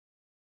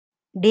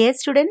Dear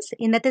students,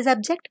 ഇന്നത്തെ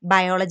subject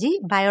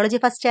biology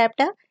first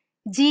chapter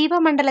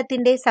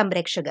ജീവമണ്ഡലത്തിന്റെ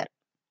സംരക്ഷകർ,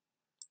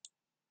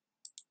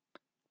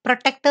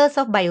 protectors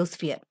of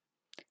biosphere.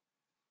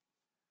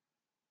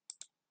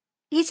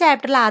 ഈ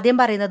ചാപ്റ്ററിൽ ആദ്യം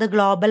പറയുന്നത്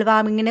ഗ്ലോബൽ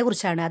വാർമിങ്ങിനെ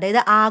കുറിച്ചാണ്,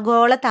 അതായത്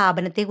ആഗോള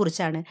താപനത്തെ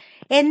കുറിച്ചാണ്.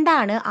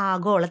 എന്താണ്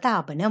ആഗോള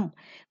താപനം?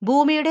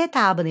 ഭൂമിയുടെ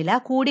താപനില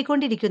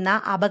കൂടിക്കൊണ്ടിരിക്കുന്ന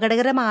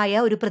അപകടകരമായ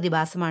ഒരു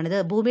പ്രതിഭാസമാണിത്.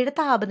 ഭൂമിയുടെ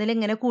താപനില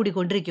ഇങ്ങനെ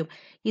കൂടിക്കൊണ്ടിരിക്കും.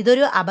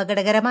 ഇതൊരു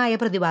അപകടകരമായ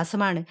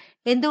പ്രതിഭാസമാണ്.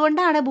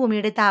 എന്തുകൊണ്ടാണ്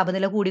ഭൂമിയുടെ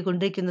താപനില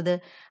കൂടിക്കൊണ്ടിരിക്കുന്നത്?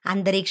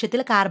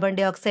 അന്തരീക്ഷത്തിൽ കാർബൺ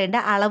ഡൈ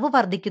ഓക്സൈഡിന്റെ അളവ്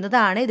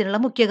വർദ്ധിക്കുന്നതാണ് ഇതിനുള്ള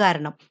മുഖ്യ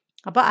കാരണം.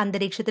 അപ്പോൾ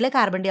അന്തരീക്ഷത്തിൽ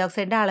കാർബൺ ഡൈ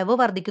ഓക്സൈഡിന്റെ അളവ്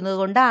വർദ്ധിക്കുന്നത്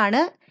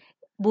കൊണ്ടാണ്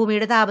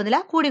ഭൂമിയുടെ താപനില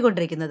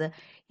കൂടിക്കൊണ്ടിരിക്കുന്നത്.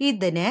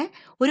 ഇതിന്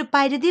ഒരു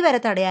പരിധി വരെ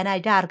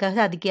തടയാനായിട്ട് ആർക്കാ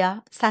സാധിക്കുക?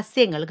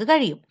 സസ്യങ്ങൾക്ക്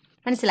കഴിയും.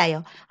 മനസ്സിലായോ?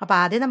 അപ്പോൾ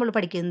ആദ്യം നമ്മൾ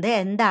പഠിക്കുന്നത്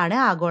എന്താണ്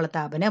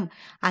ആഗോളതാപനം.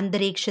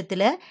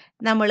 അന്തരീക്ഷത്തിൽ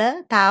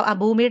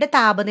ഭൂമിയുടെ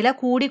താപനില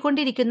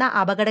കൂടിക്കൊണ്ടിരിക്കുന്ന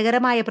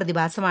അപകടകരമായ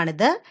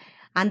പ്രതിഭാസമാണിത്.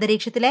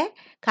 അന്തരീക്ഷത്തിലെ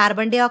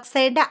കാർബൺ ഡൈ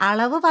ഓക്സൈഡിന്റെ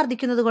അളവ്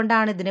വർദ്ധിക്കുന്നത്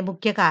കൊണ്ടാണ് ഇതിന്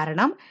മുഖ്യ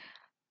കാരണം.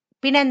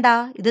 പിന്നെന്താ?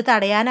 ഇത്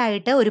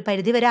തടയാനായിട്ട് ഒരു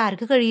പരിധി വരെ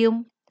ആർക്ക് കഴിയും?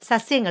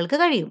 സസ്യങ്ങൾക്ക്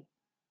കഴിയും.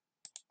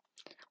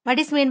 What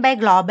is meant by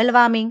global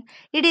warming?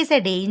 It is a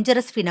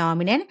dangerous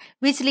phenomenon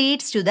which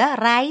leads to the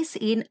rise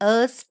in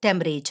Earth's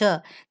temperature.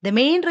 The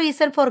main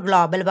reason for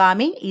global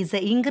warming is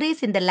the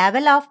increase in the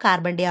level of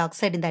carbon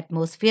dioxide in the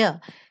atmosphere.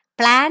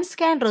 Plants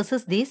can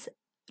resist this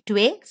to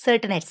a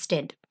certain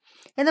extent.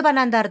 എന്ന്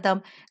പറഞ്ഞാൽ എന്താ അർത്ഥം?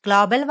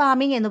 Global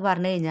warming എന്ന്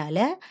പറഞ്ഞു കഴിഞ്ഞാൽ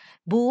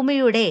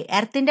ഭൂമിയുടെ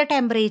എർത്തിന്റെ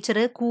temperature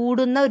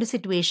കൂടുന്ന ഒരു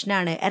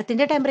സിറ്റുവേഷനാണ്.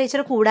 എർത്തിന്റെ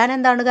ടെമ്പറേച്ചർ കൂടാൻ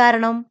എന്താണ്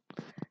കാരണം?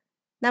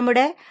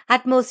 നമ്മുടെ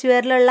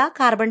അറ്റ്മോസ്ഫിയറിലുള്ള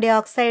കാർബൺ ഡൈ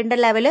ഓക്സൈഡിന്റെ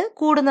ലെവല്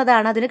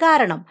കൂടുന്നതാണ് അതിന്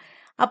കാരണം.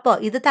 അപ്പോൾ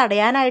ഇത്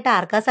തടയാനായിട്ട്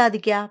ആർക്കാ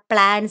സാധിക്കുക?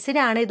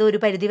 പ്ലാന്റ്സിനാണ് ഇത് ഒരു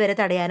പരിധി വരെ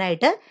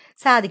തടയാനായിട്ട്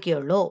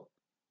സാധിക്കുകയുള്ളൂ.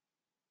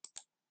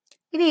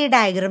 ഇനി ഈ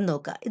ഡയഗ്രാം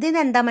നോക്കുക. ഇതിന്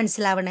എന്താ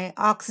മനസ്സിലാവണേ?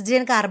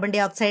 Oxygen carbon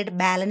dye oxide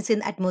balance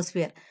in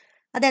atmosphere.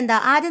 അതെന്താ?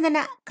 ആദ്യം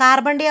തന്നെ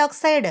carbon dye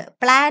oxide,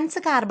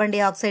 plants carbon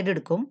dye oxide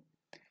എടുക്കും.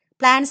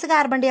 പ്ലാന്റ്സ്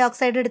കാർബൺ ഡൈ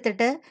ഓക്സൈഡ്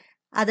എടുത്തിട്ട്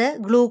അത്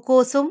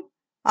ഗ്ലൂക്കോസും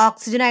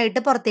ഓക്സിജനായിട്ട്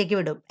പുറത്തേക്ക്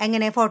വിടും.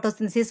 എങ്ങനെ?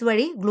 ഫോട്ടോസിന്തസിസ്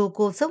വഴി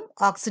ഗ്ലൂക്കോസും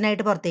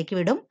ഓക്സിജനായിട്ട് പുറത്തേക്ക്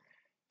വിടും.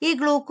 ഈ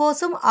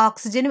ഗ്ലൂക്കോസും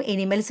ഓക്സിജനും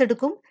എനിമൽസ്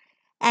എടുക്കും.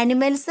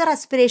 അനിമൽസ്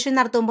റെസ്പിറേഷൻ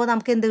നടത്തുമ്പോൾ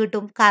നമുക്ക് എന്ത്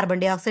കിട്ടും? കാർബൺ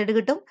ഡൈ ഓക്സൈഡ്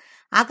കിട്ടും.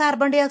 ആ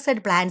കാർബൺ ഡൈ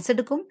ഓക്സൈഡ് പ്ലാന്റ്സ്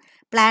എടുക്കും.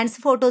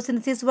 പ്ലാന്റ്സ്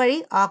ഫോട്ടോസിന്തസിസ് വഴി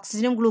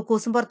ഓക്സിജനും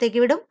ഗ്ലൂക്കോസും പുറത്തേക്ക്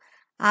വിടും.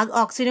 ആ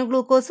ഓക്സിജനും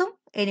ഗ്ലൂക്കോസും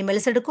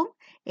എനിമൽസ് എടുക്കും.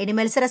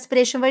 എനിമൽസ്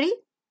റെസ്പിറേഷൻ വഴി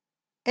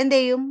എന്ത്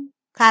ചെയ്യും?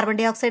 കാർബൺ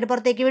ഡൈ ഓക്സൈഡ്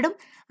പുറത്തേക്ക് വിടും.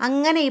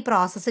 അങ്ങനെ ഈ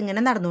പ്രോസസ്സ്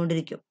ഇങ്ങനെ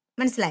നടന്നുകൊണ്ടിരിക്കും.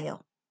 മനസ്സിലായോ?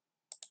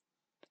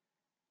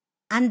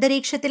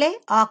 അന്തരീക്ഷത്തിലെ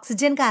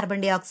ഓക്സിജൻ കാർബൺ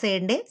ഡൈ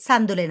ഓക്സൈഡിന്റെ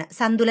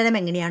സന്തുലനം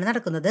എങ്ങനെയാണ്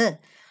നടക്കുന്നത്?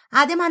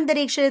 ആദ്യം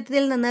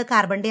അന്തരീക്ഷത്തിൽ നിന്ന്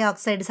കാർബൺ ഡൈ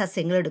ഓക്സൈഡ്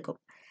സസ്യങ്ങൾ എടുക്കും.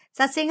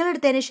 സസ്യങ്ങൾ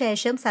എടുത്തതിന്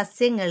ശേഷം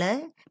സസ്യങ്ങൾ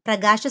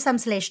പ്രകാശ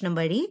സംശ്ലേഷണം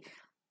വഴി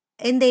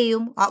എന്ത്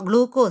ചെയ്യും?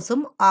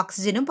 ഗ്ലൂക്കോസും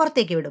ഓക്സിജനും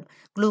പുറത്തേക്ക് വിടും.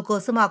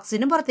 ഗ്ലൂക്കോസും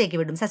ഓക്സിജനും പുറത്തേക്ക്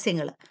വിടും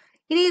സസ്യങ്ങൾ.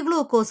 ഇനി ഈ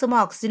ഗ്ലൂക്കോസും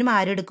ഓക്സിജനും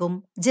ആരെടുക്കും?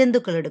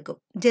 ജന്തുക്കൾ എടുക്കും.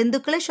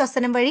 ജന്തുക്കൾ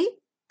ശ്വസനം വഴി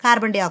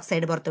കാർബൺ ഡൈ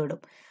ഓക്സൈഡ് പുറത്തുവിടും.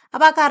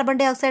 അപ്പോൾ ആ കാർബൺ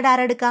ഡൈ ഓക്സൈഡ്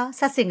ആരെടുക്കുക?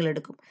 സസ്യങ്ങൾ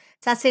എടുക്കും.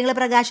 സസ്യങ്ങൾ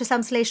പ്രകാശ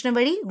സംശ്ലേഷണം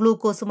വഴി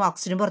ഗ്ലൂക്കോസും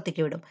ഓക്സിജനും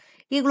പുറത്തേക്ക് വിടും.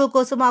 ഈ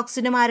ഗ്ലൂക്കോസും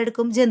ഓക്സിജനും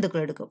ആരെടുക്കും? ജന്തുക്കൾ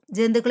എടുക്കും.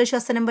 ജന്തുക്കൾ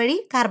ശ്വസനം വഴി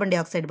കാർബൺ ഡൈ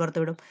ഓക്സൈഡ്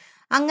പുറത്തുവിടും.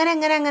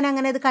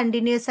 അങ്ങനെ ഇത്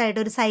കണ്ടിന്യൂസ് ആയിട്ട്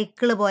ഒരു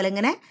സൈക്കിള് പോലെ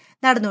ഇങ്ങനെ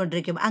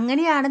നടന്നുകൊണ്ടിരിക്കും.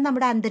 അങ്ങനെയാണ്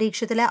നമ്മുടെ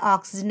അന്തരീക്ഷത്തിലെ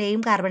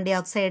ഓക്സിജന്റെയും കാർബൺ ഡൈ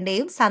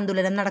ഓക്സൈഡിന്റെയും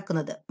സന്തുലനം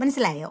നടക്കുന്നത്.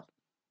 മനസ്സിലായോ?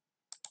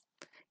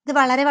 ഇത്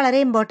വളരെ വളരെ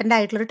ഇമ്പോർട്ടൻ്റ്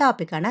ആയിട്ടുള്ളൊരു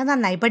ടോപ്പിക്കാണ്.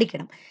 നന്നായി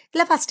പഠിക്കണം.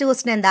 ഇതിലെ ഫസ്റ്റ്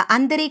ക്വസ്റ്റ്യൻ എന്താ?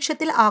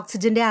 അന്തരീക്ഷത്തിൽ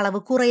ഓക്സിജന്റെ അളവ്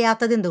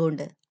കുറയാത്തത്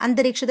എന്തുകൊണ്ട്?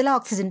 അന്തരീക്ഷത്തിൽ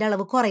ഓക്സിജന്റെ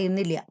അളവ്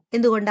കുറയുന്നില്ല.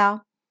 എന്തുകൊണ്ടാ?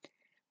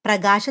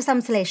 പ്രകാശ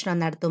സംശ്ലേഷണം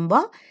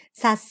നടത്തുമ്പോൾ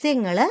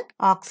സസ്യങ്ങൾ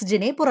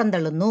ഓക്സിജനെ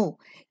പുറന്തള്ളുന്നു.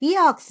 ഈ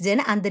ഓക്സിജൻ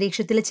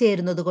അന്തരീക്ഷത്തിൽ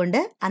ചേരുന്നത് കൊണ്ട്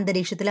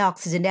അന്തരീക്ഷത്തിലെ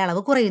ഓക്സിജന്റെ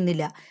അളവ്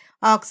കുറയുന്നില്ല.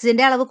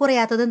 ഓക്സിജന്റെ അളവ്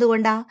കുറയാത്തത്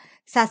എന്തുകൊണ്ടാ?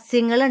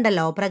 സസ്യങ്ങൾ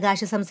ഉണ്ടല്ലോ,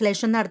 പ്രകാശ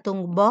സംശ്ലേഷണം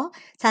നടത്തുമ്പോൾ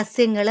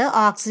സസ്യങ്ങൾ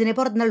ഓക്സിജനെ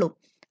പുറന്തള്ളും.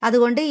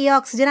 അതുകൊണ്ട് ഈ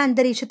ഓക്സിജൻ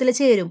അന്തരീക്ഷത്തിൽ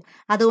ചേരും.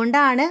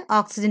 അതുകൊണ്ടാണ്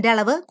ഓക്സിജന്റെ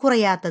അളവ്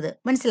കുറയാത്തത്.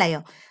 മനസ്സിലായോ?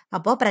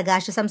 അപ്പോൾ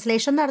പ്രകാശ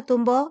സംശ്ലേഷണം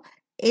നടത്തുമ്പോൾ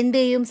എന്ത്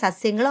ചെയ്യും?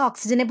 സസ്യങ്ങൾ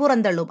ഓക്സിജനെ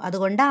പുറന്തള്ളും.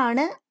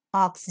 അതുകൊണ്ടാണ്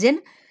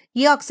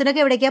ഈ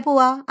ഓക്സിജനൊക്കെ എവിടേക്കാ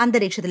പോവാ?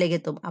 അന്തരീക്ഷത്തിലേക്ക്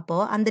എത്തും.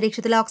 അപ്പോൾ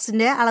അന്തരീക്ഷത്തിലെ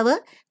ഓക്സിജന്റെ അളവ്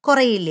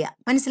കുറയില്ല.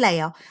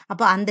 മനസ്സിലായോ?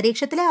 അപ്പോൾ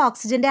അന്തരീക്ഷത്തിലെ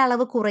ഓക്സിജന്റെ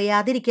അളവ്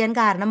കുറയാതിരിക്കാൻ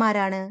കാരണം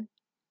ആരാണ്?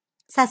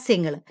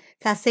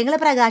 സസ്യങ്ങൾ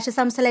പ്രകാശ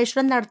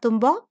സംശ്ലേഷണം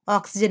നടത്തുമ്പോൾ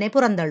ഓക്സിജനെ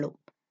പുറന്തള്ളും.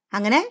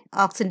 അങ്ങനെ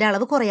ഓക്സിജന്റെ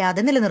അളവ്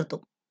കുറയാതെ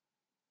നിലനിർത്തും.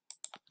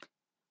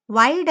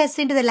 Why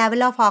doesn't the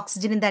level of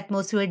oxygen in the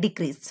atmosphere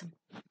decrease?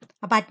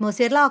 അപ്പോൾ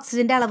അറ്റ്മോസ്ഫിയറിൽ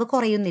ഓക്സിജന്റെ അളവ്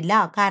കുറയുന്നില്ല.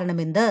 കാരണം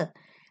എന്ത്?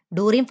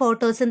 During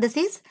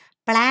photosynthesis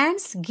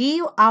plants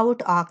give out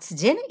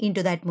oxygen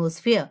into the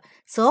atmosphere.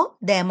 So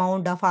the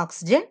amount of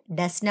oxygen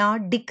does not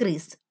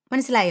decrease.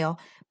 മനസ്സിലായോ?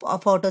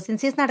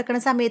 ഫോട്ടോസിന്തസിസ് നടക്കുന്ന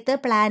സമയത്ത്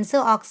പ്ലാന്റ്സ്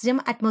ഓക്സിജൻ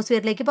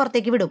അറ്റ്മോസ്ഫിയറിലേക്ക്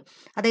പുറത്തേക്ക് വിടും.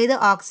 അതായത്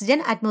ഓക്സിജൻ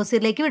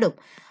അറ്റ്മോസ്ഫിയറിലേക്ക് വിടും.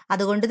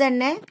 അതുകൊണ്ട്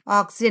തന്നെ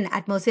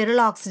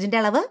അറ്റ്മോസ്ഫിയറിലുള്ള ഓക്സിജന്റെ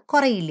അളവ്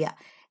കുറയില്ല.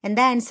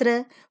 എന്താ answer?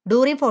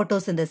 During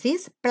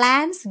photosynthesis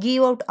plants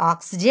give out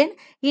oxygen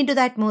in to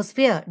the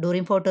atmosphere.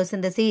 During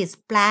photosynthesis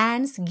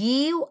plants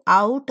give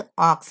out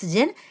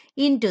oxygen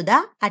in to the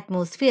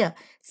atmosphere.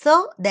 So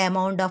the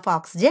amount of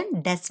oxygen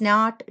does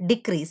not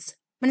decrease.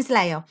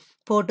 മനസ്സിലായോ?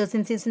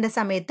 ഫോട്ടോസിന്തസിസിന്റെ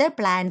സമയത്ത്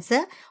പ്ലാന്റ്സ്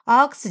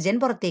ഓക്സിജൻ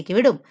പുറത്തേക്ക്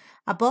വിടും.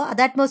 അപ്പോൾ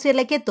അത്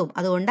അറ്റ്മോസ്ഫിയറിലേക്ക് എത്തും.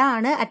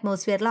 അതുകൊണ്ടാണ്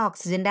അറ്റ്മോസ്ഫിയറിൽ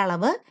ഓക്സിജന്റെ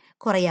അളവ്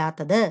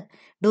കുറയാത്തത്.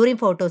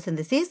 During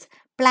photosynthesis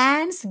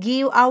plants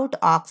give out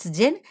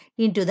oxygen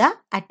in to the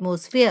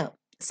atmosphere.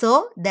 So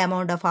the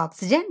amount of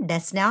oxygen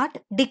does not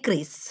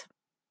decrease.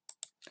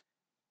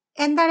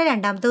 എന്താണ്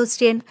രണ്ടാമത്തെ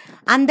ക്വസ്റ്റ്യൻ?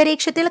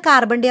 അന്തരീക്ഷത്തിൽ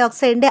കാർബൺ ഡൈ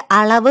ഓക്സൈഡിന്റെ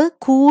അളവ്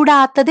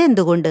കൂടാത്തത്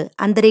എന്തുകൊണ്ട്?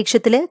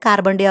 അന്തരീക്ഷത്തിൽ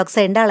കാർബൺ ഡൈ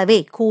ഓക്സൈഡിന്റെ അളവേ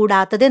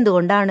കൂടാത്തത്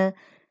എന്തുകൊണ്ടാണ്?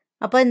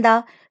 അപ്പോൾ എന്താ?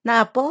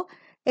 അപ്പോൾ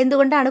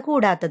എന്തുകൊണ്ടാണ്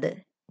കൂടാത്തത്?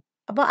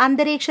 അപ്പോൾ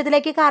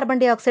അന്തരീക്ഷത്തിലേക്ക് കാർബൺ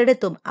ഡൈ ഓക്സൈഡ്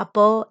എത്തും.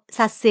 അപ്പോൾ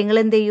സസ്യങ്ങൾ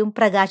എന്ത് ചെയ്യും?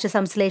 പ്രകാശ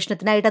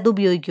സംശ്ലേഷണത്തിനായിട്ട് അത്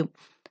ഉപയോഗിക്കും,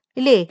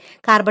 ഇല്ലേ?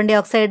 കാർബൺ ഡൈ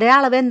ഓക്സൈഡിന്റെ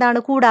അളവ് എന്താണ്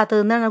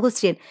കൂടാത്തതെന്നാണ്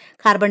ക്വസ്റ്റ്യൻ.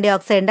 കാർബൺ ഡൈ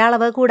ഓക്സൈഡിന്റെ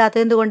അളവ്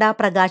കൂടാത്തത് എന്തുകൊണ്ടാണ്?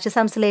 പ്രകാശ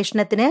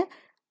സംശ്ലേഷണത്തിന്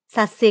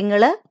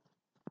സസ്യങ്ങൾ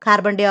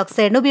കാർബൺ ഡൈ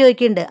ഓക്സൈഡിന്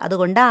ഉപയോഗിക്കുന്നുണ്ട്.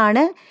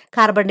 അതുകൊണ്ടാണ്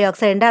കാർബൺ ഡൈ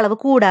ഓക്സൈഡിന്റെ അളവ്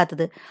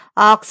കൂടാത്തത്.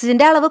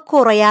 ഓക്സിജന്റെ അളവ്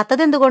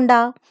കുറയാത്തത് എന്തുകൊണ്ടാ?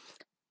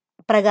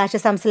 പ്രകാശ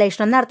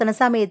സംശ്ലേഷണം നടത്തുന്ന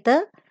സമയത്ത്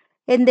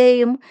എന്ത്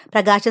ചെയ്യും?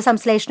 പ്രകാശ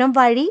സംശ്ലേഷണം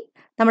വഴി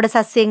നമ്മുടെ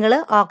സസ്യങ്ങൾ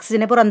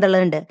ഓക്സിജനെ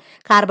പുറന്തള്ളുന്നുണ്ട്.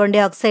 കാർബൺ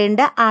ഡൈ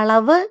ഓക്സൈഡിന്റെ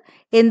അളവ്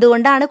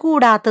എന്തുകൊണ്ടാണ്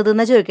കൂടാത്തത്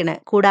എന്ന് ചോദിക്കണേ.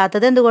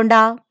 കൂടാത്തത്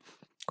എന്തുകൊണ്ടാ?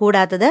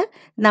 കൂടാത്തത്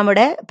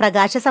നമ്മുടെ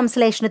പ്രകാശ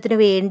സംശ്ലേഷണത്തിന്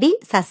വേണ്ടി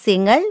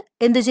സസ്യങ്ങൾ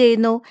എന്തു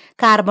ചെയ്യുന്നു?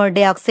 കാർബൺ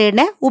ഡൈ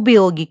ഓക്സൈഡിനെ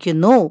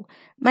ഉപയോഗിക്കുന്നു.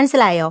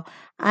 മനസ്സിലായോ?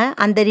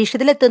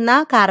 അന്തരീക്ഷത്തിലെത്തുന്ന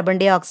കാർബൺ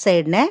ഡൈ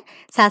ഓക്സൈഡിനെ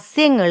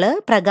സസ്യങ്ങൾ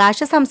പ്രകാശ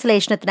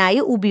സംശ്ലേഷണത്തിനായി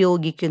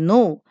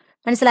ഉപയോഗിക്കുന്നു.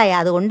 മനസ്സിലായോ?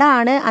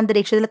 അതുകൊണ്ടാണ്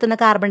അന്തരീക്ഷത്തിലെത്തുന്ന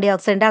കാർബൺ ഡൈ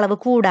ഓക്സൈഡിന്റെ അളവ്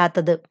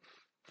കൂടാത്തത്.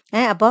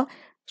 അപ്പോൾ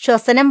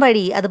ശ്വസനം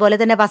വഴി അതുപോലെ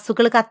തന്നെ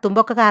വസ്തുക്കൾ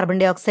കത്തുമ്പോൾ ഒക്കെ കാർബൺ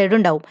ഡൈ ഓക്സൈഡ്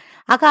ഉണ്ടാവും.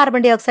 ആ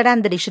കാർബൺ ഡൈ ഓക്സൈഡ്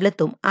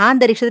അന്തരീക്ഷത്തിലെത്തും. ആ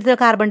അന്തരീക്ഷത്തിൽ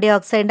കാർബൺ ഡൈ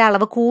ഓക്സൈഡിന്റെ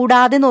അളവ്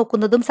കൂടാതെ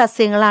നോക്കുന്നതും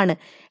സസ്യങ്ങളാണ്.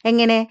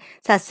 എങ്ങനെ?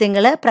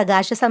 സസ്യങ്ങൾ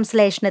പ്രകാശ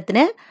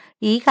സംശ്ലേഷണത്തിന്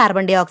ഈ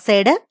കാർബൺ ഡൈ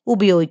ഓക്സൈഡ്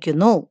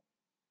ഉപയോഗിക്കുന്നു.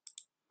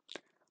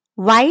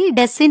 Why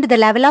doesn't the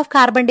level of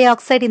carbon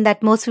dioxide in the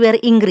atmosphere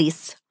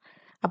increase?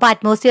 അപ്പോൾ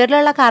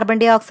അറ്റ്മോസ്ഫിയറിലുള്ള കാർബൺ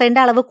ഡൈ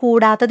ഓക്സൈഡിന്റെ അളവ്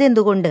കൂടാത്തത്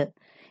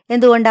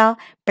എന്തുകൊണ്ടാ?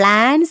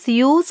 Plants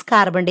use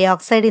carbon dye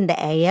oxide in the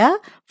air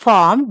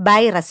formed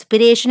by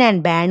respiration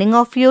and burning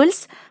of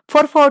fuels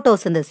four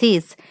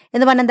photosynthesis.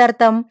 എന്ന് പറഞ്ഞ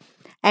എന്താർത്ഥം?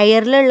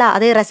 എയറിലുള്ള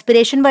അത്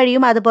respiration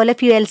വഴിയും അതുപോലെ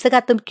fuels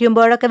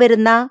കത്തിക്കുമ്പോഴൊക്കെ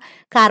വരുന്ന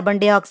carbon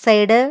dye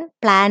oxide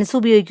plants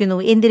ഉപയോഗിക്കുന്നു.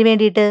 എന്തിനു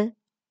വേണ്ടിയിട്ട്?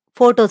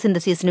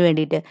 ഫോട്ടോസിന്തസിസിന്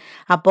വേണ്ടിയിട്ട്.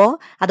 അപ്പോൾ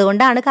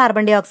അതുകൊണ്ടാണ്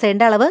കാർബൺ ഡൈ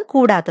ഓക്സൈഡിന്റെ അളവ്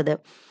കൂടാത്തത്.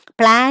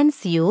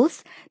 Plants use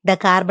the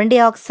carbon dye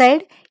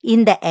oxide in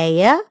the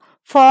air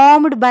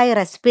formed by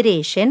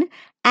respiration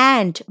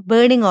and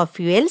burning of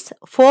fuels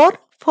four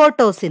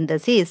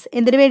photosynthesis.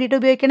 എന്തിനു വേണ്ടിയിട്ട്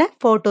ഉപയോഗിക്കണേ?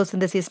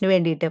 ഫോട്ടോസിന്തസിസിന്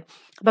വേണ്ടിയിട്ട്.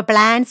 അപ്പോൾ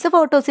പ്ലാന്റ്സ്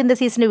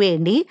ഫോട്ടോസിന്തസിസിന്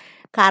വേണ്ടി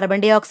കാർബൺ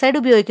ഡൈ ഓക്സൈഡ്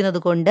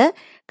ഉപയോഗിക്കുന്നത് കൊണ്ട്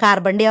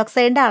കാർബൺ ഡൈ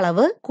ഓക്സൈഡിന്റെ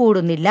അളവ്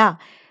കൂടുന്നില്ല.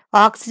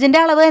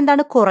 ഓക്സിജന്റെ അളവ്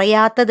എന്താണ്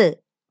കുറയാത്തത്?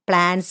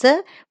 പ്ലാന്റ്സ്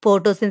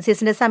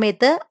ഫോട്ടോസിന്തസിസിന്റെ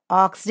സമയത്ത്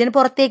ഓക്സിജൻ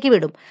പുറത്തേക്ക്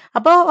വിടും.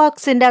 അപ്പോൾ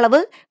ഓക്സിജന്റെ അളവ്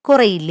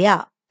കുറയില്ല.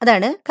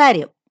 അതാണ്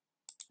കാര്യം.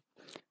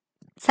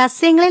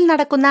 സസ്യങ്ങളിൽ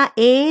നടക്കുന്ന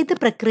ഏത്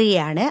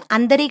പ്രക്രിയയാണ്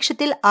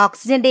അന്തരീക്ഷത്തിൽ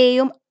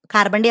ഓക്സിജന്റെയും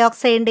കാർബൺ ഡൈ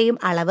ഓക്സൈഡിന്റെയും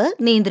അളവ്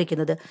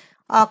നിയന്ത്രിക്കുന്നത്?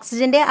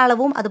 ഓക്സിജന്റെ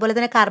അളവും അതുപോലെ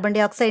തന്നെ കാർബൺ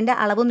ഡൈ ഓക്സൈഡിന്റെ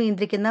അളവും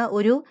നിയന്ത്രിക്കുന്ന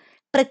ഒരു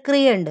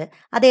പ്രക്രിയ ഉണ്ട്.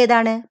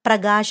 അതേതാണ്?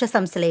 പ്രകാശ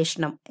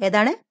സംശ്ലേഷണം.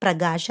 ഏതാണ്?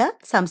 പ്രകാശ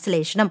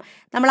സംശ്ലേഷണം.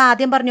 നമ്മൾ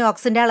ആദ്യം പറഞ്ഞു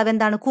ഓക്സിജന്റെ അളവ്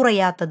എന്താണ്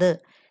കുറയാത്തത്?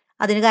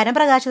 അതിന് കാരണം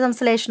പ്രകാശ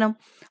സംശ്ലേഷണം.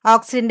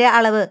 ഓക്സിജന്റെ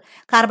അളവ്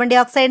കാർബൺ ഡൈ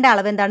ഓക്സൈഡിന്റെ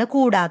അളവ് എന്താണ്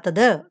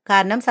കൂടാത്തത്?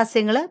 കാരണം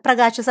സസ്യങ്ങൾ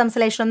പ്രകാശ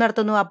സംശ്ലേഷണം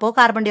നടത്തുന്നു. അപ്പോൾ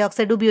കാർബൺ ഡൈ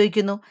ഓക്സൈഡ്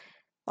ഉപയോഗിക്കുന്നു.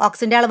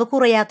 ഓക്സിജന്റെ അളവ്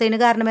കുറയാത്തതിന്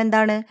കാരണം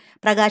എന്താണ്?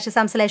 പ്രകാശ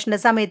സംശ്ലേഷണ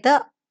സമയത്ത്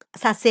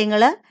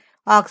സസ്യങ്ങൾ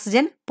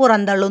ഓക്സിജൻ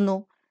പുറന്തള്ളുന്നു.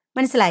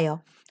 മനസ്സിലായോ?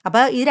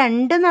 അപ്പോൾ ഈ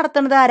രണ്ടും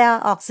നടത്തുന്നത് ആരാ?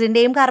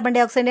 ഓക്സിജന്റെയും കാർബൺ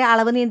ഡൈ ഓക്സൈഡിന്റെയും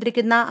അളവ്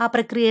നിയന്ത്രിക്കുന്ന ആ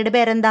പ്രക്രിയയുടെ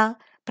പേരെന്താ?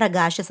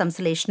 പ്രകാശ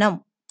സംശ്ലേഷണം.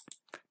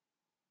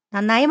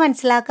 നന്നായി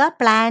മനസ്സിലാക്കുക.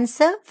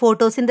 പ്ലാന്റ്സ്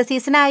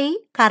ഫോട്ടോസിന്തസിസിനായി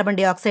കാർബൺ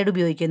ഡൈ ഓക്സൈഡ്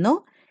ഉപയോഗിക്കുന്നു.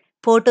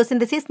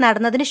 ഫോട്ടോസിന്തസിസ്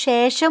നടന്നതിന്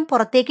ശേഷം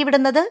പുറത്തേക്ക്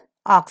വിടുന്നത്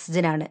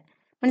ഓക്സിജനാണ്.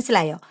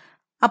 മനസ്സിലായോ?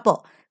 അപ്പോൾ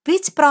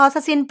which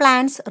process in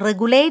plants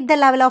regulate the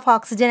level of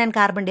oxygen and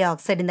carbon dye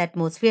oxide in the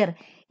atmosphere?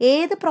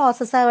 ഏത്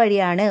പ്രോസസ്സ്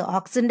വഴിയാണ്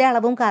ഓക്സിജന്റെ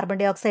അളവും കാർബൺ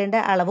ഡൈ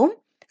ഓക്സൈഡിന്റെ അളവും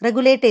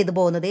റെഗുലേറ്റ് ചെയ്തു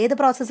പോകുന്നത്? ഏത്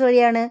പ്രോസസ്സ്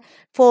വഴിയാണ്?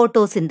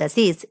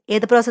 ഫോട്ടോസിന്തസിസ്.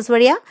 ഏത് പ്രോസസ്സ്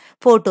വഴിയാ?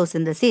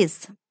 ഫോട്ടോസിന്തസിസ്.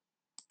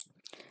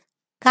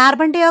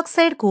 കാർബൺ ഡൈ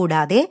ഓക്സൈഡ്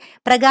കൂടാതെ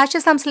പ്രകാശ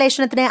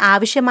സംശ്ലേഷണത്തിന്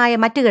ആവശ്യമായ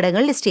മറ്റു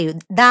ഘടകങ്ങൾ ലിസ്റ്റ് ചെയ്യും.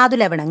 ധാതു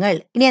ലവണങ്ങൾ.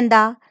 ഇനി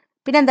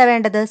പിന്നെന്താ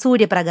വേണ്ടത്?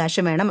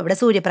 സൂര്യപ്രകാശം വേണം. ഇവിടെ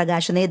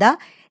സൂര്യപ്രകാശം ഏതാ?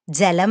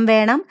 ജലം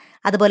വേണം,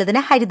 അതുപോലെ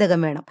തന്നെ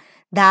ഹരിതകം വേണം.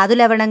 ധാതു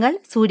ലവണങ്ങൾ,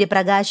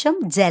 സൂര്യപ്രകാശം,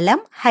 ജലം,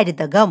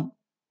 ഹരിതകം.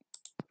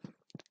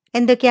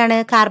 എന്തൊക്കെയാണ്?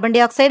 കാർബൺ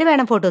ഡൈ ഓക്സൈഡ്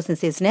വേണം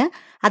ഫോട്ടോസിന്തസിസിന്.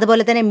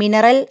 അതുപോലെ തന്നെ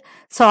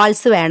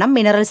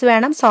മിനറൽസ്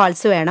വേണം,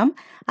 സോൾട്സ് വേണം.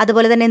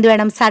 അതുപോലെ തന്നെ എന്ത്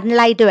വേണം?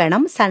 സൺലൈറ്റ്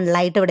വേണം.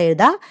 സൺലൈറ്റ് ഇവിടെ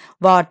എഴുതാ.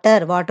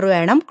 വാട്ടർ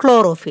വേണം,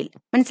 ക്ലോറോഫിൽ.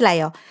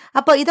 മനസ്സിലായോ?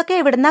 അപ്പോൾ ഇതൊക്കെ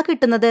എവിടുന്നാ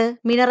കിട്ടുന്നത്?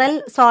 മിനറൽ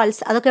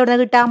സോൾട്സ് അതൊക്കെ എവിടുന്ന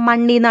കിട്ടുക?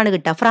 മണ്ണിൽ നിന്നാണ്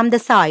കിട്ടുക, ഫ്രം ദ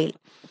സോയിൽ.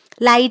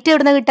 ലൈറ്റ്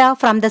എവിടുന്ന കിട്ടുക?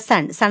 From the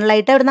sun.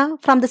 സൺലൈറ്റ് എവിടുന്ന?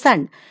 From the sun.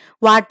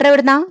 വാട്ടർ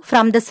എവിടുന്ന?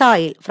 ഫ്രം ദ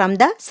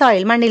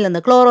സോയിൽ, മണ്ണിൽ നിന്ന്.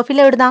 ക്ലോറോഫിൽ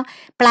എവിടുന്ന?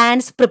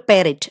 Plants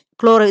prepare it.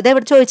 ഇത്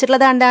എവിടെ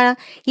ചോദിച്ചിട്ടുള്ളത് എന്താണ്?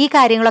 ഈ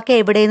കാര്യങ്ങളൊക്കെ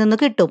എവിടെ നിന്ന്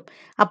കിട്ടും?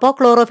 അപ്പോൾ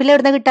ക്ലോറോഫിൽ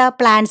എവിടുന്ന കിട്ടുക?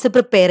 പ്ലാന്റ്സ്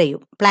പ്രിപ്പയർ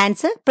ചെയ്യും.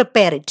 Plants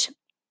prepare it.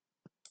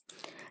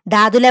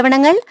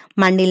 ധാതുലവണങ്ങൾ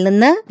മണ്ണിൽ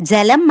നിന്ന്,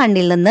 ജലം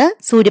മണ്ണിൽ നിന്ന്,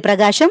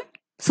 സൂര്യപ്രകാശം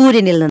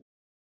സൂര്യനിൽ നിന്ന്.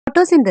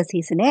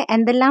 ഫോട്ടോസിന്തസിസിന്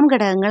എന്തെല്ലാം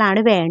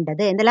ഘടകങ്ങളാണ്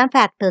വേണ്ടത്, എന്തെല്ലാം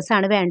ഫാക്ടേഴ്സ്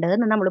ആണ് വേണ്ടത്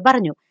എന്ന് നമ്മൾ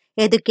പറഞ്ഞു.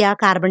 ഏതൊക്കെയാ?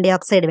 കാർബൺ ഡൈ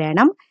ഓക്സൈഡ്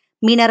വേണം,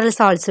 മിനറൽ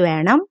സോൾട്സ്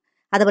വേണം,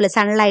 അതുപോലെ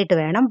സൺലൈറ്റ്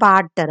വേണം,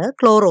 വാട്ടർ,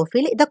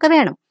 ക്ലോറോഫിൽ, ഇതൊക്കെ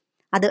വേണം.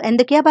 അത്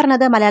എന്തൊക്കെയാ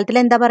പറഞ്ഞത്? മലയാളത്തിൽ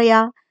എന്താ പറയാ?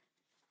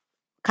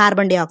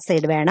 കാർബൺ ഡൈ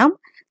ഓക്സൈഡ് വേണം,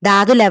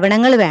 ധാതു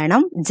ലവണങ്ങൾ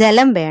വേണം,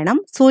 ജലം വേണം,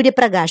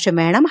 സൂര്യപ്രകാശം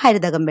വേണം,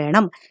 ഹരിതകം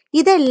വേണം.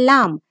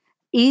 ഇതെല്ലാം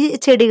ഈ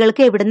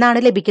ചെടികൾക്ക് എവിടുന്നാണ്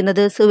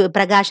ലഭിക്കുന്നത്?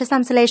 പ്രകാശ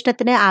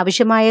സംശ്ലേഷണത്തിന്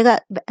ആവശ്യമായ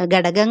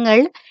ഘടകങ്ങൾ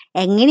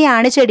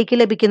എങ്ങനെയാണ് ചെടിക്ക്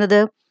ലഭിക്കുന്നത്?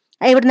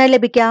 എവിടുന്ന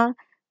ലഭിക്കുക?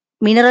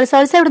 മിനറൽ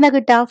സോൾസ് എവിടുന്ന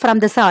കിട്ടുക? From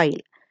the soil.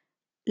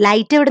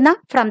 ലൈറ്റ് എവിടുന്ന?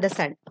 From the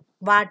sun.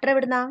 വാട്ടർ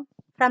എവിടുന്ന?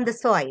 From the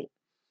soil.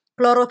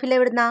 ക്ലോറോഫിൽ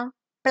എവിടുന്ന?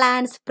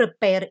 Plants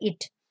prepare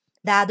it.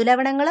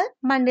 ധാതുലവണങ്ങള്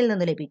മണ്ണിൽ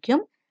നിന്ന് ലഭിക്കും.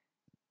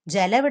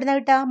 ജലം എവിടുന്ന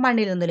കിട്ടുക?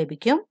 മണ്ണിൽ നിന്ന്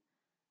ലഭിക്കും.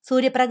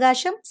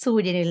 സൂര്യപ്രകാശം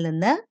സൂര്യനിൽ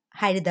നിന്ന്.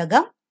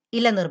 ഹരിതകം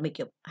ഇല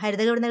നിർമ്മിക്കും.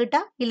 ഹരിതകം എവിടുന്ന കിട്ടുക?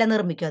 ഇല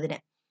നിർമ്മിക്കും അതിന്.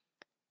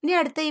 ഇനി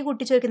അടുത്ത ഈ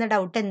കുട്ടി ചോദിക്കുന്ന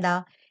ഡൗട്ട് എന്താ?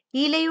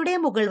 ഇലയുടെ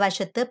മുകൾ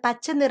വശത്ത്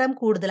പച്ച നിറം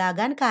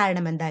കൂടുതലാകാൻ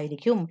കാരണം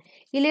എന്തായിരിക്കും?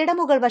 ഇലയുടെ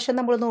മുകൾ വശം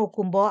നമ്മൾ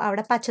നോക്കുമ്പോൾ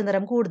അവിടെ പച്ച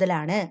നിറം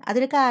കൂടുതലാണ്.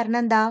 അതിന് കാരണം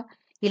എന്താ?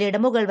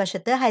 ഇലയുടെ മുകൾ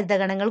വശത്ത്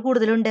ഹരിതകണങ്ങൾ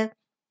കൂടുതലുണ്ട്.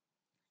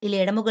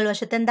 ഇലയുടെ മുകൾ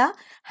വശത്ത് എന്താ?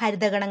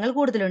 ഹരിതകണങ്ങൾ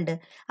കൂടുതലുണ്ട്.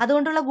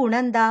 അതുകൊണ്ടുള്ള ഗുണം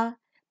എന്താ?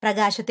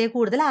 പ്രകാശത്തെ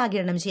കൂടുതൽ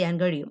ആഗിരണം ചെയ്യാൻ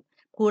കഴിയും.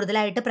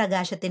 കൂടുതലായിട്ട്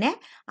പ്രകാശത്തിനെ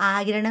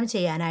ആഗിരണം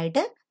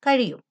ചെയ്യാനായിട്ട്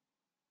കഴിയും.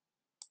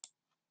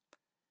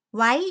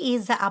 Why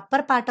is the upper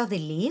part of the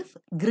leaf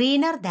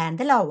greener than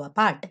the lower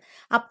part?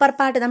 Upper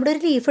part, നമ്മുടെ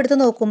ഒരു ലീഫ് എടുത്ത്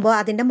നോക്കുമ്പോൾ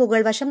അതിന്റെ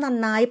മുകൾ വശം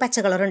നന്നായി പച്ച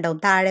കളർ ഉണ്ടാവും.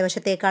 താഴെ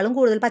വശത്തേക്കാളും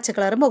കൂടുതൽ പച്ച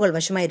കളർ മുകൾ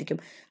വശമായിരിക്കും.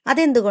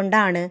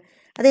 അതെന്തുകൊണ്ടാണ്?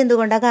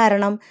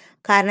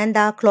 കാരണം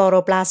എന്താ?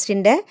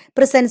 ക്ലോറോപ്ലാസ്റ്റിന്റെ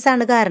പ്രസൻസ്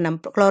ആണ് കാരണം.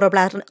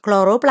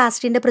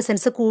 ക്ലോറോപ്ലാസ്റ്റിന്റെ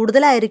പ്രസൻസ്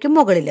കൂടുതലായിരിക്കും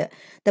മുകളിൽ.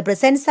 The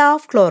presence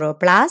of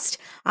chloroplast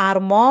are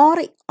more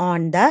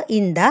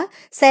in the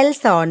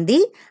cells on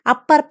the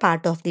upper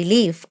part of the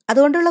leaf.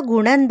 അതുകൊണ്ടുള്ള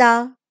ഗുണം എന്താ?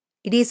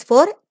 It is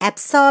for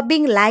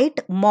absorbing light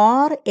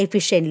more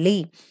efficiently.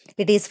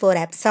 It is for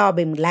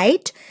absorbing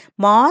light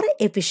more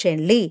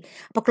efficiently.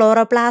 അപ്പോൾ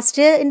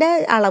ക്ലോറോപ്ലാസ്റ്റിന്റെ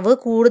അളവ്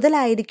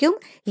കൂടുതലായിരിക്കും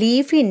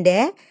ലീഫിന്റെ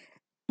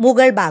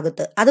മുകൾ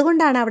ഭാഗത്ത്.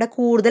 അതുകൊണ്ടാണ് അവിടെ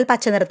കൂടുതൽ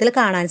പച്ചനിറത്തിൽ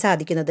കാണാൻ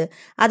സാധിക്കുന്നത്.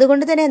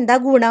 അതുകൊണ്ട് തന്നെ എന്താ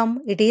ഗുണം?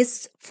 It is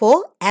four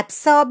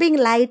absorbing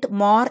light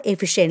more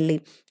efficiently.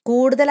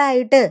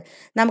 കൂടുതലായിട്ട്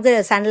നമുക്ക്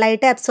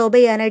സൺലൈറ്റ് അബ്സോർബ്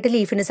ചെയ്യാനായിട്ട്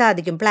ലീഫിന്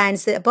സാധിക്കും.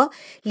 പ്ലാന്റ്സ് അപ്പോൾ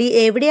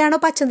എവിടെയാണോ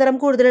പച്ചനിറം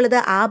കൂടുതലുള്ളത്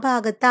ആ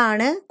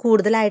ഭാഗത്താണ്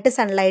കൂടുതലായിട്ട്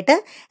സൺലൈറ്റ്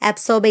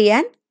അബ്സോർബ്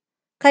ചെയ്യാൻ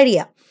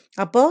കഴിയുക.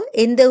 അപ്പോൾ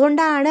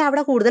എന്തുകൊണ്ടാണ്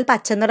അവിടെ കൂടുതൽ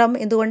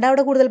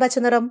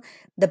പച്ചനിറം?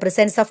 The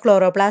presence of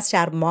chloroplast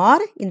are more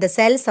in the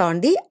cells on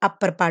the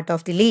upper part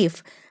of the leaf.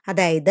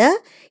 അതായത്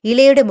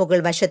ഇലയുടെ മുകൾ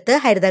വശത്ത്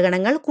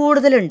ഹരിതകണങ്ങൾ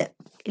കൂടുതലുണ്ട്.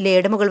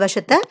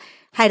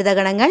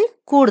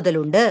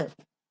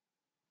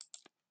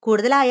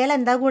 കൂടുതലായാൽ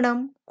എന്താ ഗുണം?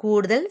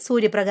 കൂടുതൽ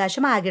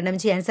സൂര്യപ്രകാശം ആഗിരണം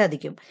ചെയ്യാൻ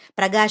സാധിക്കും.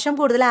 പ്രകാശം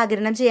കൂടുതൽ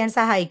ആഗിരണം ചെയ്യാൻ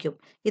സഹായിക്കും.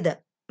 ഇത്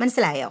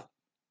മനസ്സിലായോ?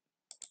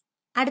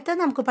 അടുത്ത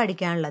നമുക്ക്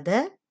പഠിക്കാനുള്ളത്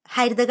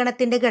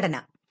ഹരിതഗണത്തിന്റെ ഘടന.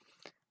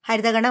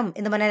 ഹരിതഗണം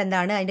എന്ന് പറഞ്ഞാൽ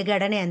എന്താണ്? അതിന്റെ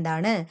ഘടന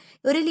എന്താണ്?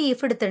 ഒരു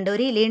ലീഫ് എടുത്തിട്ടുണ്ട്,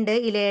 ഒരു ഇലയുണ്ട്.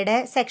 ഇലയുടെ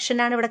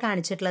സെക്ഷനാണ് ഇവിടെ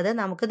കാണിച്ചിട്ടുള്ളത്.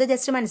 നമുക്കിത്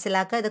ജസ്റ്റ്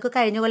മനസ്സിലാക്കുക. ഇതൊക്കെ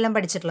കഴിഞ്ഞ കൊല്ലം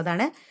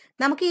പഠിച്ചിട്ടുള്ളതാണ്.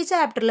 നമുക്ക് ഈ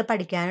ചാപ്റ്ററിൽ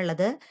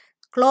പഠിക്കാനുള്ളത്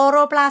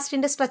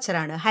ക്ലോറോപ്ലാസ്റ്റിന്റെ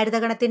സ്ട്രക്ചറാണ്,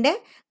 ഹരിതഗണത്തിന്റെ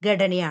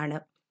ഘടനയാണ്.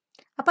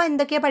 അപ്പൊ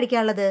എന്തൊക്കെയാ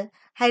പഠിക്കാനുള്ളത്?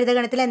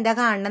 ഹരിതഗണത്തിൽ എന്താ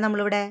കാണണം?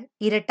 നമ്മളിവിടെ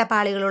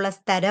ഇരട്ടപ്പാളികളുള്ള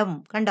സ്തരം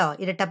കണ്ടോ?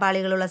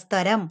 ഇരട്ടപ്പാളികളുള്ള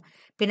സ്തരം.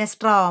 പിന്നെ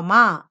സ്ട്രോമ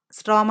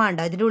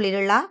ഉണ്ടോ? ഇതിൻ്റെ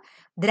ഉള്ളിലുള്ള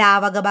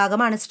ദ്രാവക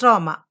ഭാഗമാണ്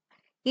സ്ട്രോമ.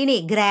 ഇനി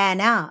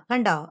ഗ്രാന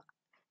കണ്ടോ?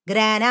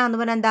 ഗ്രാന എന്ന്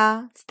പറഞ്ഞാൽ എന്താ?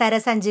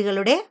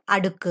 സ്തരസഞ്ചികളുടെ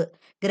അടുക്ക്.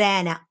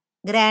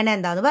 ഗ്രാന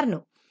എന്താന്ന് പറഞ്ഞു.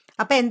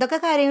 അപ്പൊ എന്തൊക്കെ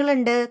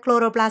കാര്യങ്ങളുണ്ട്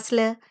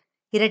ക്ലോറോപ്ലാസ്റ്റില്?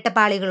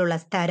 ഇരട്ടപ്പാളികളുള്ള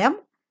സ്തരം,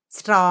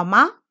 സ്ട്രോമ,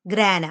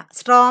 ഗ്രാന.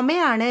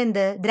 സ്ട്രോമയാണ്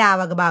എന്ത്?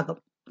 ദ്രാവക ഭാഗം.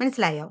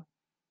 മനസ്സിലായോ?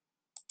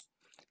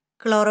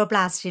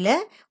 ക്ലോറോപ്ലാസ്റ്റില്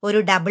ഒരു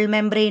ഡബിൾ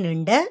മെംബ്രെയിൻ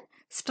ഉണ്ട്,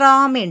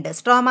 സ്ട്രോമ ഉണ്ട്.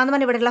 സ്ട്രോമ എന്ന്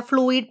പറഞ്ഞാൽ ഇവിടെയുള്ള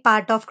ഫ്ലൂയിഡ്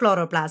പാർട്ട് ഓഫ്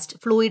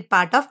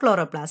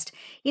ക്ലോറോപ്ലാസ്റ്റ്.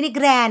 ഇനി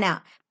grana,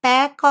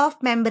 pack of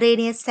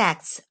membranous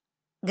സാക്സ്.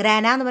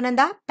 Grana എന്ന് പറഞ്ഞാൽ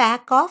എന്താ?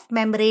 പാക്ക് ഓഫ്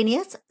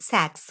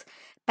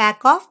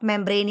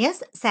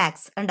മെംബ്രേനിയസ്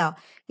സാക്സ് ഉണ്ടോ?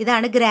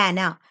 ഇതാണ് ഗ്രാന.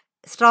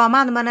 സ്ട്രോമ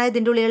എന്ന് പറഞ്ഞാൽ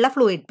ഇതിൻ്റെ ഉള്ളിലുള്ള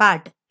ഫ്ലൂയിഡ്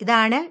പാർട്ട്.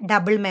 ഇതാണ്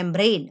ഡബിൾ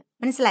മെംബ്രെയിൻ.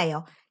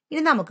 മനസ്സിലായോ?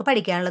 ഇനി നമുക്ക്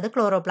പഠിക്കാനുള്ളത്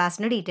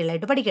ക്ലോറോപ്ലാസ്റ്റിന് ഡീറ്റെയിൽ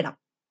ആയിട്ട് പഠിക്കണം.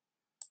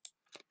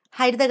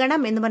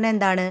 ഹരിതഗണം എന്ന് പറഞ്ഞാൽ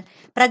എന്താണ്?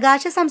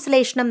 പ്രകാശ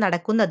സംശ്ലേഷണം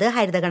നടക്കുന്നത്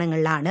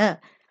ഹരിതഗണങ്ങളിലാണ്.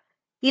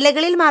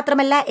 ഇലകളിൽ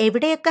മാത്രമല്ല,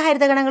 എവിടെയൊക്കെ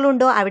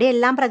ഹരിതഗണങ്ങളുണ്ടോ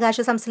അവിടെയെല്ലാം പ്രകാശ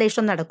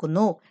സംശ്ലേഷണം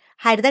നടക്കുന്നു.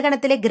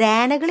 ഹരിതഗണത്തിലെ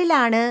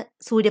ഗ്രാനകളിലാണ്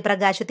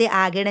സൂര്യപ്രകാശത്തെ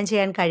ആഗിരണം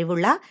ചെയ്യാൻ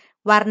കഴിവുള്ള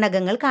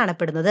വർണ്ണകങ്ങൾ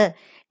കാണപ്പെടുന്നത്.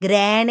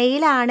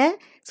 ഗ്രാനയിലാണ്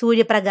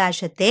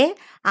സൂര്യപ്രകാശത്തെ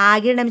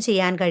ആഗിരണം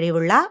ചെയ്യാൻ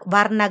കഴിവുള്ള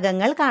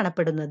വർണ്ണകങ്ങൾ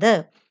കാണപ്പെടുന്നത്.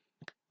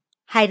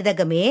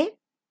 ഹരിതകം എ,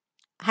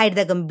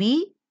 ഹരിതകം ബി,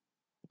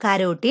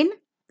 കരോട്ടിൻ,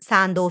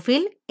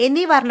 സാന്തോഫിൽ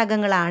എന്നീ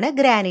വർണ്ണകങ്ങളാണ്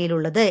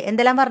ഗ്രാനയിലുള്ളത്.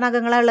 എന്തെല്ലാം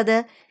വർണ്ണകങ്ങളാണ് ഉള്ളത്?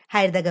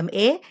 ഹരിതകം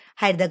എ,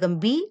 ഹരിതകം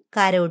ബി,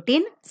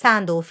 കരോട്ടിൻ,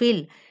 സാന്തോഫിൽ.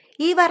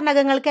 ഈ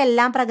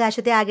വർണ്ണകങ്ങൾക്കെല്ലാം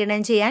പ്രകാശത്തെ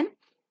ആഗിരണം ചെയ്യാൻ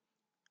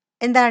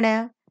എന്താണ്?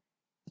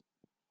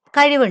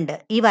 കഴിവുണ്ട്.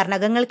 ഈ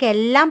വർണ്ണകങ്ങൾക്ക്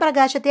എല്ലാം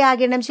പ്രകാശത്തെ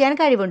ആഗിരണം ചെയ്യാൻ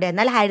കഴിവുണ്ട്.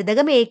 എന്നാൽ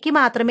ഹരിതകം എക്ക്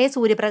മാത്രമേ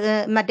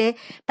മറ്റേ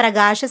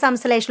പ്രകാശ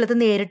സംശ്ലേഷണത്തിൽ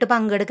നേരിട്ട്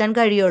പങ്കെടുക്കാൻ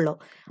കഴിയുള്ളൂ.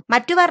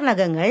 മറ്റു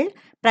വർണ്ണകങ്ങൾ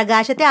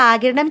പ്രകാശത്തെ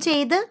ആഗിരണം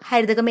ചെയ്ത്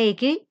ഹരിതകം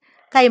എക്ക്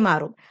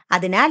കൈമാറും.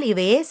 അതിനാൽ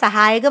ഇവയെ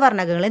സഹായക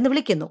വർണ്ണകങ്ങൾ എന്ന്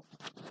വിളിക്കുന്നു.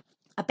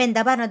 അപ്പൊ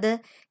എന്താ പറഞ്ഞത്?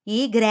 ഈ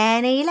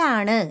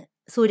ഗ്രാനയിലാണ്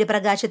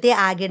സൂര്യപ്രകാശത്തെ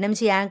ആഗിരണം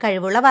ചെയ്യാൻ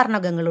കഴിവുള്ള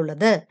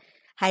വർണ്ണകങ്ങളുള്ളത്.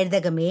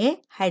 ഹരിതകം എ,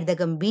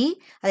 ഹരിതകം ബി,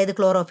 അതായത്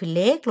chlorophyll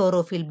A,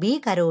 chlorophyll B,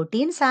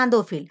 carotene,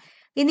 xanthophyll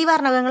എന്നീ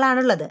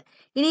വർണ്ണകങ്ങളാണുള്ളത്.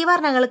 ഇനി ഈ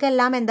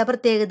വർണ്ണങ്ങൾക്കെല്ലാം എന്താ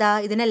പ്രത്യേകത?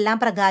 ഇതിനെല്ലാം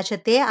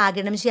പ്രകാശത്തെ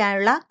ആഗിരണം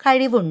ചെയ്യാനുള്ള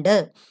കഴിവുണ്ട്.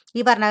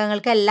 ഈ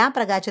വർണ്ണകങ്ങൾക്കെല്ലാം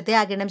പ്രകാശത്തെ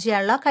ആഗിരണം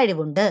ചെയ്യാനുള്ള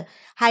കഴിവുണ്ട്.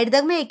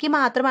 ഹരിതകം എക്ക്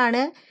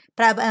മാത്രമാണ്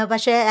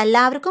പക്ഷെ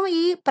എല്ലാവർക്കും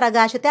ഈ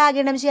പ്രകാശത്തെ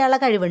ആഗിരണം ചെയ്യാനുള്ള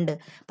കഴിവുണ്ട്.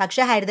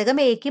 പക്ഷെ ഹരിതകം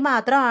എക്ക്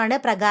മാത്രമാണ്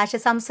പ്രകാശ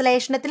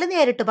സംശ്ലേഷണത്തിൽ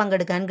നേരിട്ട്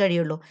പങ്കെടുക്കാൻ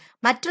കഴിയുള്ളൂ.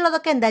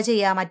 മറ്റുള്ളതൊക്കെ എന്താ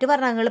ചെയ്യുക? മറ്റു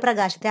വർണ്ണങ്ങൾ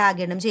പ്രകാശത്തെ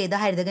ആഗിരണം ചെയ്ത്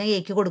ഹരിതകം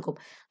എക്ക് കൊടുക്കും.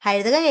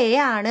 ഹരിതകം എ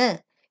ആണ്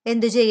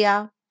എന്തു ചെയ്യുക?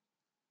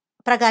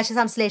 പ്രകാശ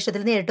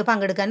സംശ്ലേഷണത്തിൽ നേരിട്ട്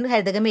പങ്കെടുക്കാൻ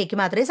ഹരിതകം എക്ക്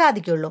മാത്രമേ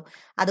സാധിക്കുള്ളൂ.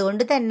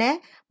 അതുകൊണ്ട് തന്നെ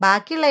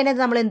ബാക്കിയുള്ളതിനെ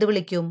നമ്മൾ എന്ത്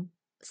വിളിക്കും?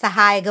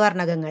 സഹായക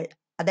വർണ്ണകങ്ങൾ,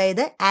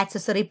 അതായത്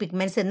ആക്സസറി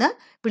പിഗ്മെന്റ്സ് എന്ന്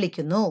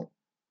വിളിക്കുന്നു.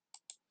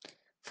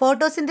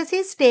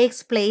 Photosynthesis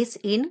takes place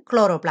in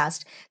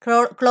chloroplast.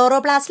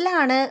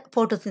 ക്ലോറോപ്ലാസ്റ്റിലാണ്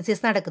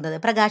photosynthesis നടക്കുന്നത്,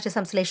 പ്രകാശ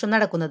സംശ്ലേഷണം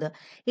നടക്കുന്നത്.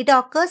 It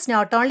occurs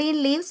not only in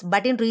leaves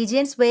but in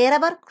regions wear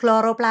ever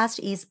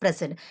chloroplast is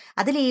present.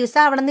 അത് ലീവ്സ്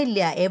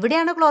ആവണമെന്നില്ല,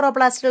 എവിടെയാണ്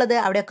ക്ലോറോപ്ലാസ്റ്റ് ഉള്ളത്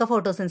അവിടെയൊക്കെ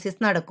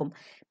ഫോട്ടോസിന്തസിസ് നടക്കും.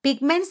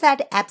 Pigments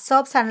that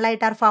absorb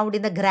sunlight are found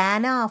in the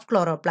grana of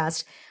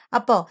chloroplast.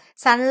 അപ്പോൾ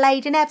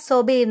സൺലൈറ്റിനെ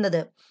അബ്സോർബ്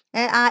ചെയ്യുന്നത്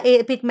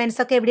പിഗ്മെന്റ്സ്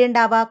ഒക്കെ എവിടെ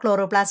ഉണ്ടാവുക?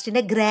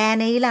 ക്ലോറോപ്ലാസ്റ്റിന്റെ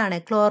ഗ്രാനയിലാണ്.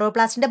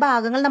 ക്ലോറോപ്ലാസ്റ്റിന്റെ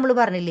ഭാഗങ്ങൾ നമ്മൾ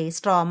പറഞ്ഞില്ലേ,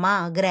 സ്ട്രോമ,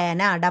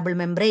 ഗ്രാന, ഡബിൾ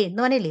മെംബ്രെയിൻ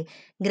എന്ന് പറഞ്ഞില്ലേ.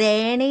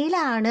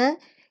 ഗ്രാനയിലാണ്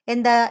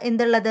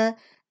എന്തുള്ളത്?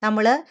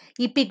 നമ്മൾ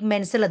ഈ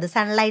പിഗ്മെന്റ്സ് ഉള്ളത്,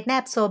 സൺലൈറ്റിനെ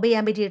അബ്സോർബ്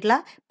ചെയ്യാൻ പറ്റിയിട്ടുള്ള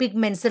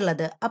പിഗ്മെന്റ്സ്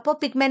ഉള്ളത്. അപ്പോൾ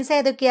പിഗ്മെന്റ്സ്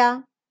ഏതൊക്കെയാ?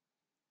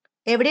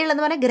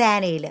 എവിടെയുള്ളതെന്ന് പറഞ്ഞാൽ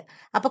ഗ്രാനയിൽ.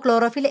 അപ്പോൾ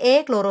chlorophyll A,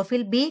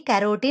 chlorophyll B,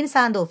 carotene,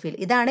 xanthophyll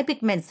ഇതാണ്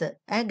പിഗ്മെന്റ്സ്.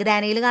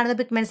 ഗ്രാനയിൽ കാണുന്ന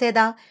പിഗ്മെന്റ്സ്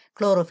ഏതാ?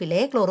 Chlorophyll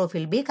A,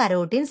 chlorophyll B,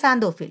 carotene,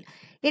 xanthophyll.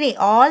 ഇനി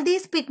all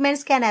these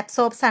pigments can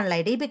absorb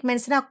sunlight. ഈ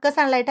പിഗ്മെന്റ്സിനൊക്കെ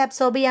സൺലൈറ്റ്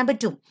അബ്സോർബ് ചെയ്യാൻ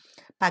പറ്റും.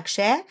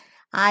 പക്ഷേ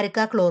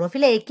ആർക്കാ?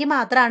 ക്ലോറോഫിൽ എക്ക്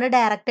മാത്രമാണ്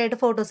ഡയറക്റ്റ് ആയിട്ട്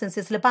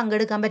ഫോട്ടോസിന്തസിസിൽ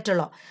പങ്കെടുക്കാൻ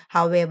പറ്റുള്ളൂ.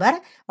 However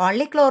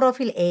only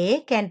chlorophyll A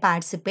can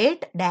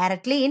participate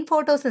directly in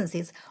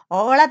photosynthesis.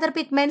 All other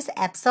pigments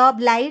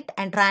absorb light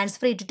and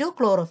transfer it to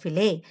chlorophyll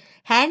A.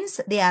 Hence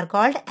they are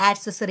called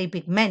accessory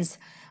pigments.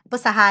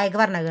 അപ്പോൾ സഹായക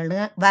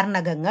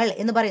വർണ്ണകങ്ങൾ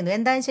എന്ന് പറയുന്നത്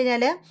എന്താണെന്ന് വെച്ച്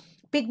കഴിഞ്ഞാൽ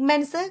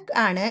പിഗ്മെന്റ്സ്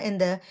ആണ്.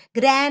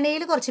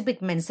 ഗ്രാനയിൽ കുറച്ച്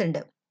പിഗ്മെന്റ്സ്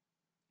ഉണ്ട്.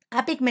 ആ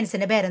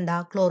പിഗ്മെന്റ്സിന്റെ പേരെന്താ?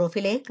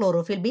 Chlorophyll A,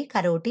 chlorophyll B,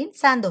 carotene,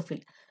 xanthophyll.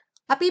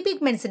 അപ്പോൾ ഈ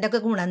പിഗ്മെന്റ്സിന്റെ ഒക്കെ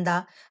ഗുണം എന്താ?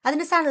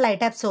 അതിന്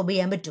സൺലൈറ്റ് അബ്സോർബ്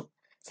ചെയ്യാൻ പറ്റും.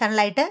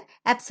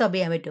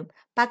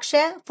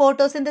 പക്ഷേ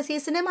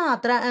ഫോട്ടോസിന്തസിസിന്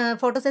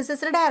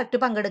ഡയറക്റ്റ്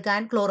പങ്കെടുക്കാൻ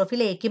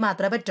ക്ലോറോഫിൽ എക്ക്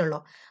മാത്രമേ പറ്റുള്ളൂ.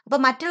 അപ്പോൾ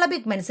മറ്റുള്ള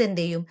പിഗ്മെന്റ്സ്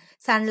എന്ത് ചെയ്യും?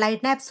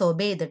 സൺലൈറ്റിനെ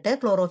അബ്സോർബ് ചെയ്തിട്ട്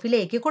ക്ലോറോഫിൽ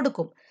എക്ക്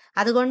കൊടുക്കും.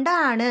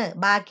 അതുകൊണ്ടാണ്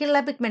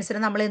ബാക്കിയുള്ള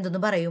പിഗ്മെന്റ്സിനെ നമ്മൾ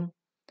എന്തെന്ന് പറയും?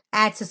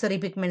 ആക്സസറി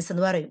പിഗ്മെന്റ്സ്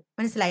എന്ന് പറയും.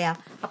 മനസ്സിലായ?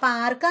 അപ്പോൾ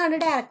ആർക്കാണ്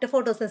ഡയറക്റ്റ്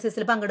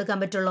ഫോട്ടോസിന്തസിസിൽ പങ്കെടുക്കാൻ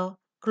പറ്റുള്ളൂ?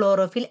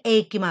 ക്ലോറോഫിൽ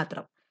എക്ക്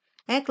മാത്രം.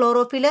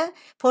 ക്ലോറോഫിൽ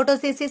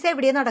ഫോട്ടോസിന്തസിസ്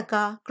എവിടെയാണ് നടക്കുക?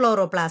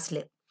 ക്ലോറോപ്ലാസ്റ്റിൽ.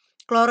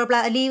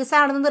 ലീവ്സ്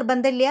ആണെന്ന്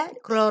നിർബന്ധമില്ല.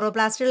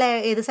 ക്ലോറോപ്ലാസ്റ്റിലുള്ള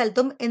ഏത്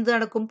സ്ഥലത്തും എന്ത്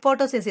നടക്കും?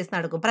 ഫോട്ടോസിന്തസിസ്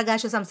നടക്കും,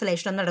 പ്രകാശ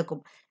സംശ്ലേഷണം നടക്കും.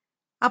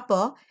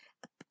 അപ്പോൾ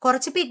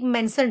കുറച്ച്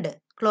പിഗ്മെന്റ്സ് ഉണ്ട്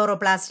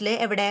ക്ലോറോപ്ലാസ്റ്റിൽ.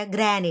 എവിടെ?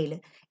 ഗ്രാനയിൽ.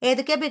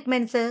 ഏതൊക്കെയാ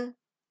pigments?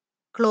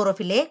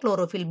 Chlorophyll A,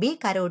 chlorophyll B,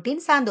 carotene,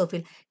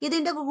 xanthophyll.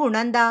 ഇതിന്റെ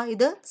ഗുണം എന്താ?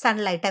 ഇത്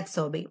സൺലൈറ്റ്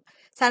അബ്സോർബ് ചെയ്യും.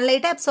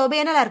 സൺലൈറ്റ് അബ്സോർബ്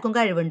ചെയ്യാൻ എല്ലാവർക്കും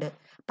കഴിവുണ്ട്.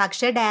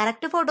 പക്ഷേ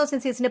ഡയറക്റ്റ്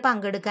ഫോട്ടോസിന്തസിസിന്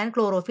പങ്കെടുക്കാൻ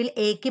ക്ലോറോഫിൽ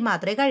എക്ക്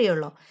മാത്രമേ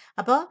കഴിയുള്ളൂ.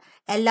 അപ്പോൾ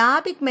എല്ലാ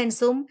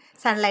പിഗ്മെന്റ്സും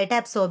സൺലൈറ്റ്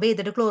അബ്സോർബ്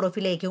ചെയ്തിട്ട്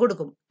ക്ലോറോഫിൽ എക്ക്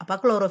കൊടുക്കും. അപ്പോൾ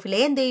ക്ലോറോഫിൽ എ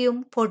എന്ത് ചെയ്യും?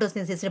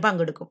 ഫോട്ടോസിന്തസിസിന്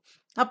പങ്കെടുക്കും.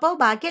 അപ്പോൾ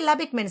ബാക്കി എല്ലാ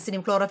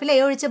പിഗ്മെന്റ്സിനും, ക്ലോറോഫിൽ എ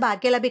ഒഴിച്ച്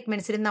ബാക്കി എല്ലാ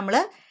പിഗ്മെന്റ്സിനും നമ്മൾ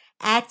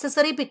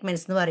ആക്സസറി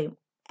പിഗ്മെന്റ്സ് എന്ന് പറയും.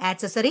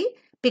 Accessory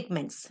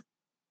pigments.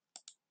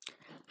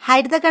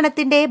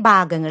 ഹരിതകണത്തിന്റെ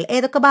ഭാഗങ്ങൾ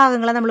ഏതൊക്കെ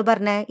ഭാഗങ്ങളാണ് നമ്മൾ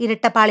പറഞ്ഞ?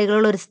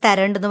 ഇരട്ടപ്പാളികളുള്ള ഒരു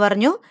സ്തരം ഉണ്ടെന്ന്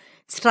പറഞ്ഞു,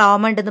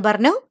 സ്ട്രോമ ഉണ്ടെന്ന്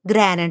പറഞ്ഞു,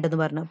 ഗ്രാന ഉണ്ടെന്ന്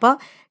പറഞ്ഞു. അപ്പോൾ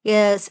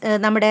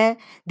നമ്മുടെ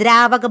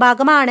ദ്രാവക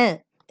ഭാഗമാണ്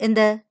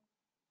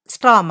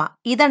സ്ട്രോമ.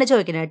 ഇതാണ്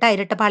ചോദിക്കുന്നത് കേട്ടോ.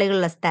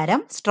 ഇരട്ടപ്പാളികളുള്ള സ്തരം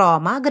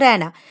സ്ട്രോമ,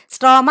 ഗ്രാന.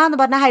 സ്ട്രോമ എന്ന്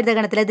പറഞ്ഞാൽ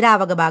ഹരിതകണത്തിലെ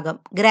ദ്രാവക ഭാഗം.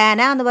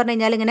 ഗ്രാന എന്ന് പറഞ്ഞു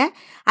കഴിഞ്ഞാൽ ഇങ്ങനെ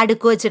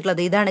അടുക്ക്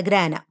വെച്ചിട്ടുള്ളത്, ഇതാണ്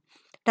ഗ്രാന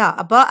കേട്ടോ.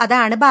 അപ്പോൾ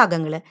അതാണ്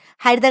ഭാഗങ്ങൾ.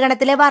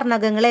 ഹരിതകണത്തിലെ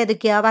വർണ്ണകങ്ങൾ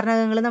ഏതൊക്കെയാ?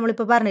 വർണ്ണകങ്ങൾ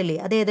നമ്മളിപ്പോൾ പറഞ്ഞില്ലേ,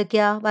 അത്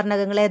ഏതൊക്കെയാ?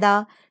 വർണ്ണകങ്ങൾ ഏതാ?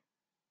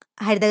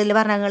 ഹരിതകത്തിലെ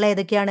വർണ്ണകങ്ങൾ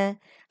ഏതൊക്കെയാണ്?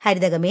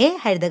 ഹരിതകം എ,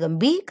 ഹരിതകം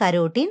ബി,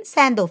 കരോട്ടീൻ,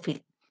 സാന്തോഫിൽ.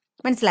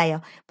 മനസ്സിലായോ?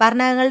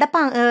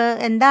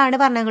 എന്താണ്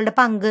വർണ്ണങ്ങളുടെ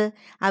പങ്ക്?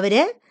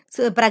 അവര്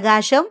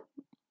പ്രകാശം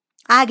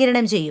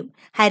ആഗിരണം ചെയ്യും.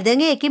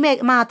 ഹരിതകം എക്ക്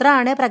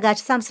മാത്രമാണ് പ്രകാശ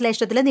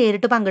സംശ്ലേഷണത്തിൽ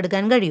നേരിട്ട്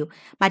പങ്കെടുക്കാൻ കഴിയൂ.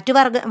 മറ്റു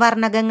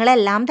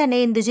വർണ്ണകങ്ങളെല്ലാം തന്നെ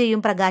എന്ത്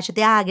ചെയ്യും?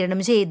 പ്രകാശത്തെ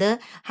ആഗിരണം ചെയ്ത്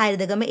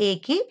ഹരിതകം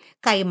എക്ക്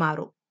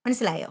കൈമാറും.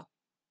 മനസ്സിലായോ?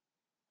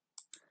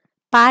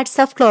 പാർട്സ്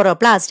ഓഫ്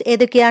ക്ലോറോപ്ലാസ്റ്റ്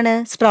ഏതൊക്കെയാണ്?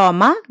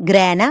 സ്ട്രോമ,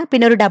 ഗ്രാന,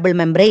 പിന്നെ ഒരു ഡബിൾ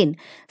മെംബ്രെയിൻ.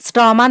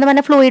 സ്ട്രോമ എന്ന്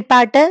പറഞ്ഞ ഫ്ലൂയിഡ്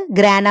പാർട്ട്,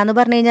 ഗ്രാന എന്ന്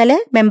പറഞ്ഞു കഴിഞ്ഞാൽ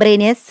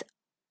മെംബ്രെയിനിയസ്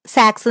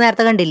സാക്സ്.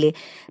 നേരത്തെ കണ്ടില്ലേ?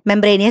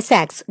 മെംബ്രെയിനിയസ്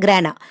സാക്സ്,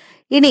 ഗ്രാന.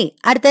 ഇനി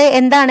അടുത്ത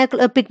എന്താണ്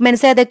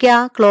പിഗ്മെന്റ്സ് ഏതൊക്കെയാ?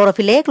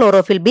 Chlorophyll A,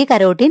 chlorophyll B,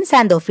 carotene,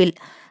 xanthophyll.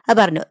 അത്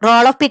പറഞ്ഞു.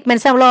 റോൾ ഓഫ്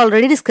പിഗ്മെന്റ്സ് നമ്മൾ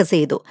ഓൾറെഡി ഡിസ്കസ്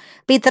ചെയ്തു.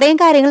 അപ്പൊ ഇത്രയും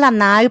കാര്യങ്ങൾ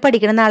നന്നായി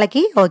പഠിക്കണം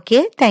നാളേക്ക്.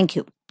 Okay, thank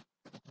you.